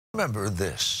Remember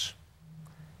this,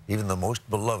 even the most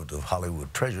beloved of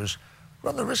Hollywood treasures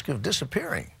run the risk of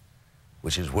disappearing,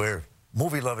 which is where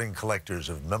movie-loving collectors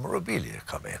of memorabilia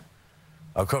come in.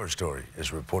 Our cover story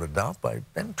is reported now by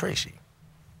Ben Tracy.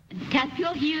 Tap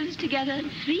your heels together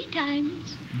 3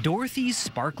 times. Dorothy's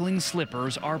sparkling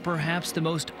slippers are perhaps the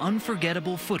most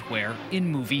unforgettable footwear in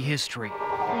movie history.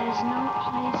 There's no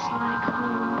place like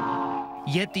home.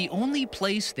 Yet the only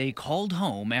place they called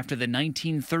home after the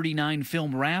 1939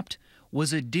 film wrapped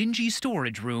was a dingy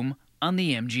storage room on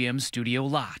the MGM studio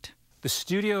lot. The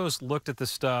studios looked at the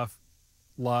stuff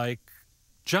like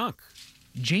junk.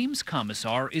 James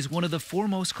Commissar is one of the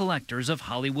foremost collectors of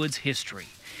Hollywood's history.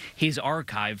 His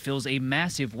archive fills a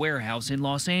massive warehouse in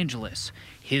Los Angeles.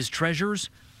 His treasures,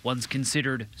 once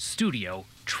considered studio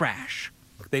trash.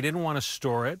 They didn't want to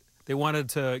store it. They wanted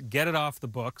to get it off the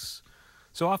books.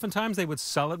 So oftentimes they would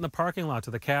sell it in the parking lot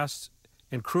to the cast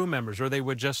and crew members, or they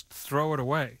would just throw it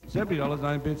away. $70,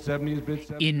 9-bit, 70s bit.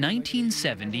 In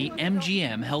 1970,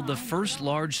 MGM held the first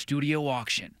large studio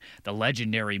auction. The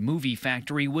legendary movie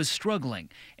factory was struggling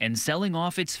and selling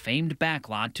off its famed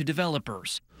backlot to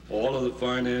developers. All of the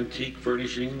fine antique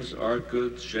furnishings, art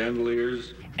goods,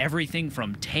 chandeliers. Everything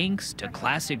from tanks to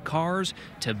classic cars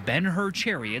to Ben-Hur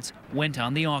chariots went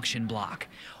on the auction block.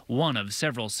 One of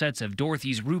several sets of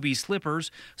Dorothy's ruby slippers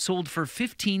sold for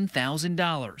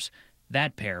 $15,000.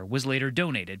 That pair was later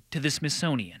donated to the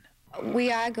Smithsonian.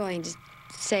 We are going to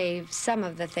save some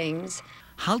of the things.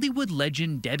 Hollywood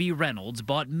legend Debbie Reynolds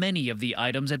bought many of the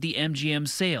items at the MGM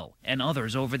sale and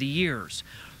others over the years.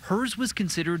 Hers was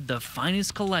considered the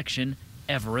finest collection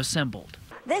ever assembled.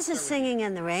 This is Singing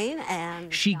in the Rain,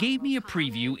 and she gave me a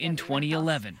preview in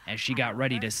 2011 as she got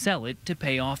ready to sell it to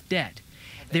pay off debt.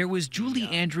 There was Julie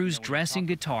Andrews' dress and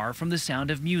guitar from The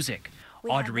Sound of Music,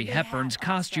 Audrey Hepburn's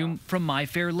costume from My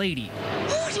Fair Lady.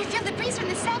 Oh, do you feel the breeze from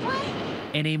the subway?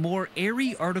 And a more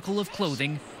airy article of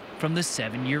clothing from The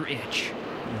 7-Year Itch.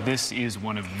 This is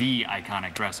one of the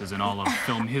iconic dresses in all of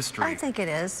film history. I think it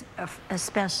is,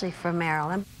 especially for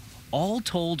Marilyn. All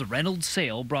told, Reynolds'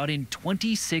 sale brought in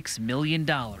 $26 million.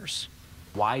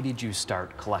 Why did you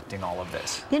start collecting all of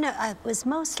this? You know, it was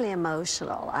mostly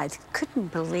emotional. I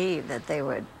couldn't believe that they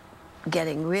were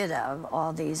getting rid of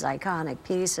all these iconic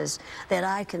pieces that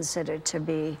I considered to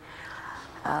be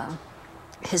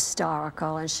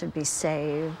historical and should be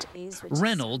saved.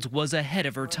 Reynolds was ahead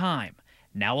of her time.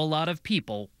 Now a lot of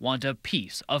people want a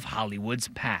piece of Hollywood's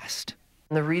past.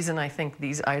 The reason I think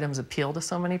these items appeal to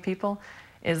so many people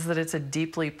is that it's a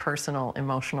deeply personal,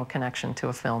 emotional connection to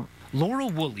a film. Laura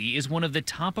Woolley is one of the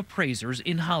top appraisers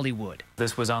in Hollywood.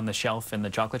 This was on the shelf in the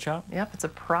chocolate shop? Yep, it's a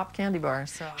prop candy bar.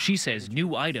 So. She says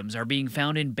new items are being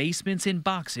found in basements and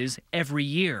boxes every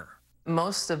year.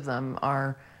 Most of them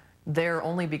are there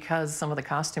only because some of the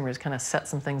costumers kind of set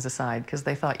some things aside because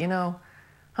they thought, you know,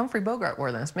 Humphrey Bogart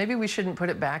wore this. Maybe we shouldn't put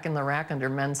it back in the rack under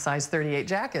men's size 38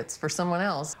 jackets for someone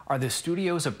else. Are the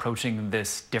studios approaching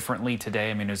this differently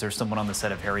today? I mean, is there someone on the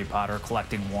set of Harry Potter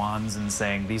collecting wands and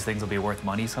saying these things will be worth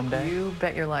money someday? You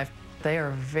bet your life. They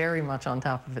are very much on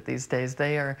top of it these days.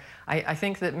 They are. I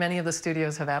think that many of the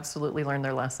studios have absolutely learned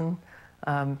their lesson.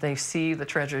 They see the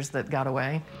treasures that got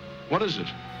away. What is it?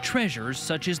 Treasures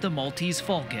such as the Maltese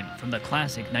Falcon from the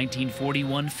classic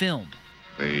 1941 film.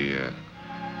 The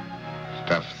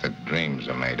stuff that dreams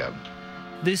are made of.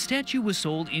 The statue was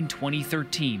sold in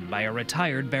 2013 by a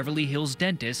retired Beverly Hills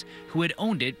dentist who had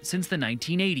owned it since the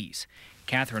 1980s.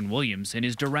 Catherine Williamson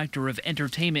is director of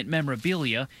entertainment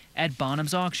memorabilia at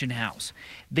Bonham's Auction House.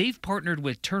 They've partnered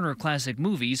with Turner Classic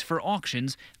Movies for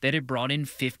auctions that had brought in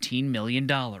 $15 million.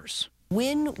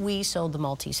 When we sold the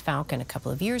Maltese Falcon a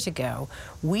couple of years ago,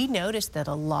 we noticed that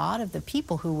a lot of the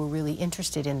people who were really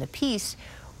interested in the piece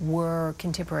were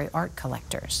contemporary art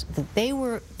collectors. That they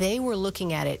were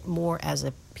looking at it more as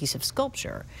a piece of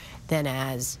sculpture than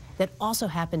as that also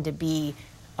happened to be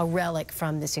a relic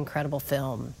from this incredible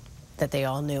film that they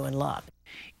all knew and loved.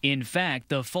 In fact,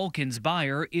 the Falcon's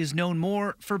buyer is known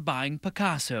more for buying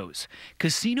Picassos.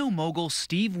 Casino mogul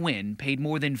Steve Wynn paid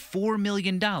more than $4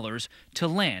 million to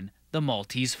land the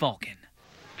Maltese Falcon.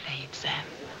 Play it, Sam.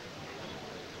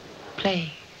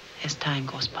 Play as time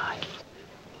goes by.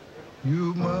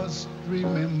 You must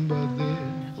remember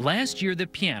this. Last year, the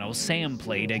piano Sam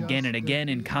played again and again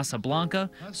in Casablanca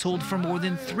sold for more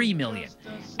than $3 million,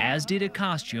 as did a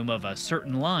costume of a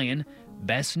certain lion,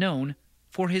 best known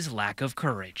for his lack of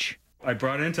courage. I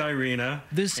brought it into Irina.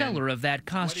 The seller of that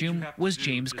costume was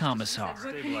James Commissar.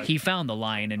 He found the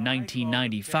lion in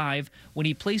 1995 when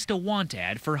he placed a want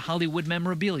ad for Hollywood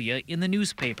memorabilia in the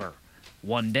newspaper.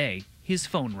 One day, his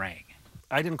phone rang.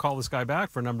 I didn't call this guy back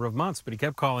for a number of months, but he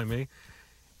kept calling me,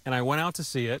 and I went out to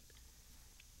see it,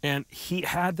 And he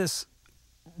had this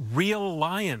real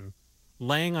lion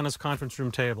laying on his conference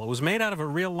room table. It was made out of a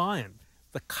real lion.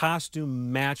 The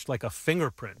costume matched like a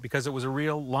fingerprint because it was a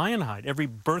real lion hide. Every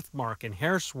birthmark and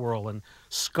hair swirl and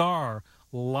scar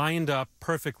lined up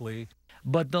perfectly.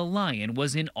 But the lion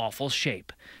was in awful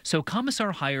shape, so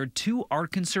Commissar hired 2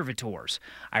 art conservators,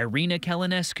 Irina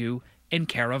Kalinescu and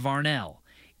Kara Varnell.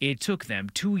 It took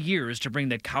them 2 years to bring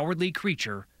the cowardly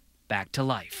creature back to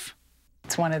life.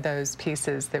 It's one of those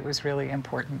pieces that was really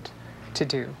important to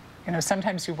do. You know,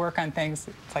 sometimes you work on things,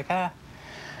 it's like,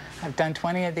 I've done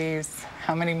 20 of these,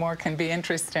 how many more can be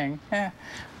interesting?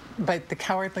 But the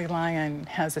Cowardly Lion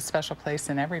has a special place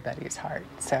in everybody's heart,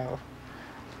 so.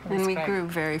 And we grew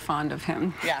very fond of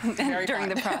him during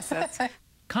the process.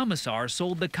 Commissar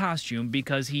sold the costume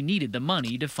because he needed the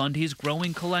money to fund his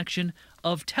growing collection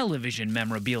of television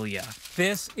memorabilia.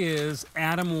 This is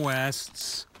Adam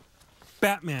West's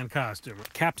Batman costume.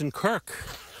 Captain Kirk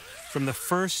from the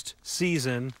first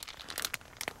season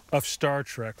of Star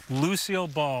Trek. Lucille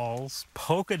Ball's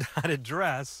polka-dotted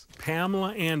dress.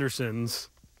 Pamela Anderson's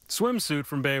swimsuit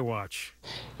from Baywatch.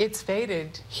 It's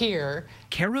faded here.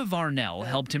 Kara Varnell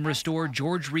helped him restore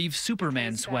George Reeves'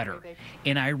 Superman sweater,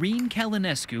 and Irene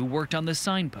Kalinescu worked on the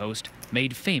signpost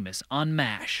made famous on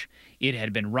MASH. It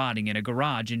had been rotting in a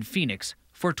garage in Phoenix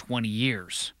for 20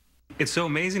 years. It's so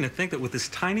amazing to think that with this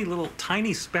tiny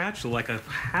spatula, like a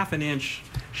 ½ an inch,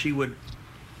 she would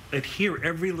adhere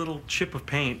every little chip of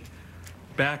paint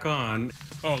back on.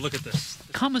 Oh, look at this.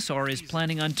 Commissar is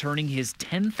planning on turning his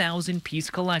 10,000-piece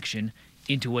collection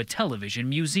into a television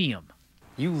museum.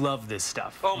 You love this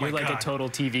stuff. Oh my You're like God. a total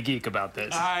TV geek about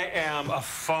this. I am a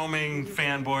foaming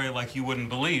fanboy like you wouldn't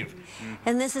believe.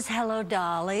 And this is Hello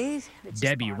Dolly.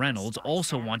 Debbie Reynolds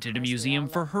also wanted a museum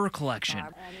for her collection.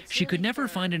 She could never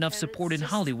find enough support in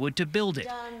Hollywood to build it,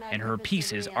 and her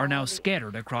pieces are now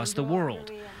scattered across the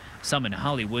world. Some in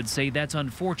Hollywood say that's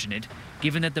unfortunate,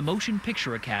 given that the Motion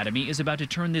Picture Academy is about to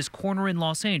turn this corner in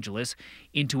Los Angeles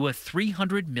into a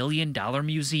 $300 million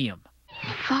museum.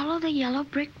 Follow the yellow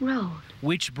brick road.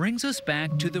 Which brings us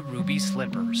back to the ruby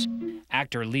slippers.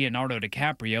 Actor Leonardo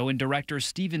DiCaprio and director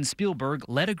Steven Spielberg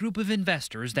led a group of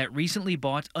investors that recently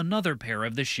bought another pair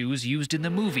of the shoes used in the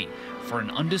movie for an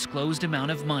undisclosed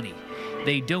amount of money.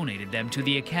 They donated them to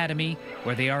the Academy,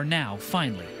 where they are now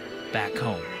finally back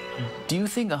home. Do you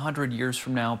think 100 years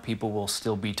from now people will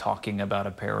still be talking about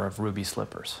a pair of ruby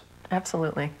slippers?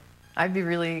 Absolutely. I'd be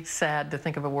really sad to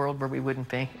think of a world where we wouldn't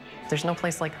be. There's no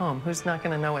place like home. Who's not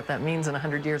going to know what that means in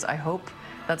 100 years? I hope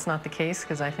that's not the case,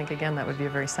 because I think, again, that would be a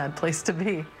very sad place to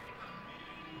be.